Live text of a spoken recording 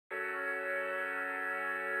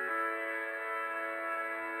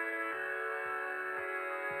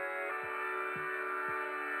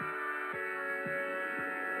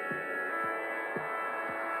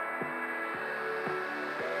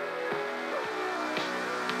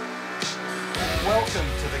Welcome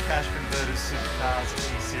to the Cash Converters Supercars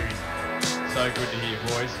Eseries. So good to hear,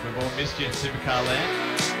 boys. We've all missed you in Supercar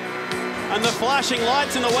land. And the flashing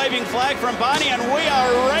lights and the waving flag from Barney, and we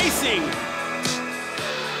are racing.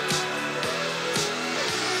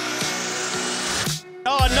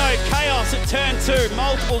 Oh no, chaos at turn 2.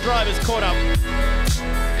 Multiple drivers caught up.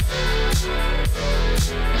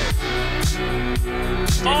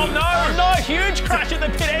 Oh no, huge crash at the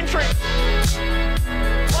pit entry.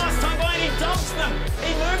 Last time by, and he dumps them.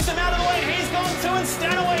 He moves them out of the way, and he's gone too, and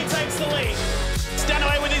Stanaway takes the lead.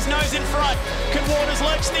 Stanaway with his nose in front. Can Waters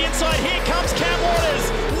lurch to the inside? Here comes Cam Waters.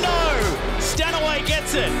 No! Stanaway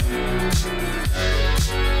gets it.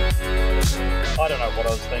 I don't know what I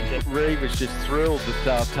was thinking. Reeve was just thrilled that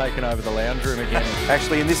they've taken over the lounge room again.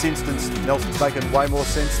 Actually, in this instance, Nelson's making way more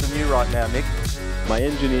sense than you right now, Nick. My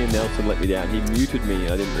engineer Nelson let me down. He muted me.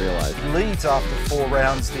 I didn't realise. Leads after 4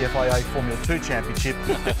 rounds the FIA Formula 2 Championship.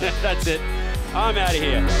 That's it. I'm out of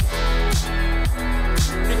here.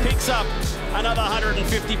 He picks up another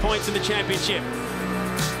 150 points in the championship.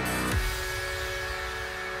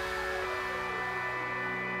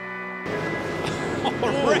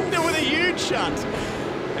 Render with a huge shunt.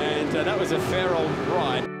 And that was a fair old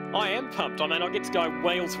ride. I am pumped. I mean, I get to go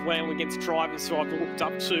wheel to wheel against drivers who I've looked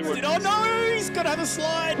up to. Oh no, he's got to have a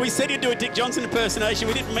slide. We said he'd do a Dick Johnson impersonation.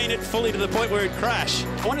 We didn't mean it fully to the point where he'd crash.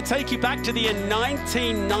 I want to take you back to the year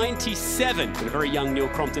 1997. When a very young Neil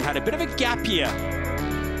Crompton had a bit of a gap year.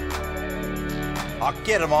 Oh,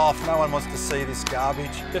 get him off. No one wants to see this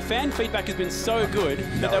garbage. The fan feedback has been so good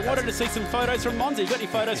that they wanted to see some photos from Monza. You got any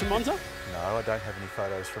photos from Monza? No, I don't have any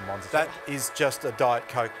photos from Monza. That is just a Diet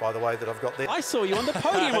Coke, by the way, that I've got there. I saw you on the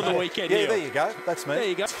podium on the weekend. Yeah, Neil. there you go. That's me. There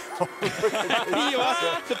you go. Here you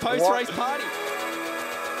are, the post-race party.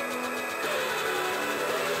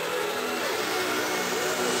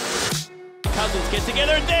 Cousins get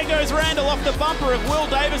together, and there goes Randall off the bumper of Will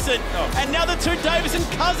Davison. And now the two Davison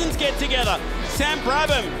cousins get together. Sam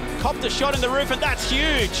Brabham copped a shot in the roof, and that's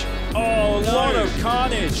huge. Oh, a lot of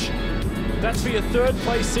carnage. That's for your third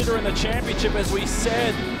place sitter in the championship, as we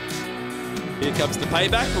said. Here comes the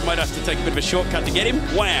payback. We might have to take a bit of a shortcut to get him.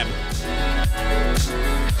 Wham!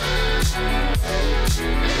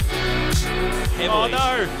 Heavily. Oh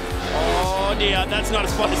no! Oh dear, that's not a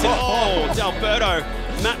spot to sit. Oh, Alberto,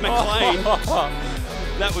 Matt McLean.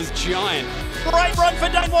 That was giant. Great run for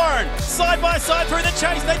Dane Warren. Side by side through the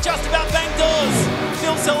chase. They just about banged doors.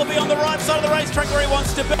 Phil Sell will be on the right side of the racetrack where he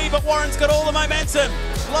wants to be, but Warren's got all the momentum.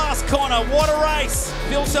 Last corner, what a race.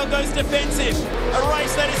 Phil Sell goes defensive. A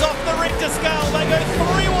race that is off the Richter scale. They go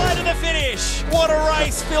 3 wide to the finish. What a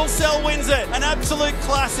race. Phil Sell wins it. An absolute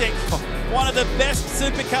classic. One of the best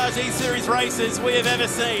Supercars E-Series races we have ever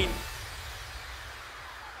seen.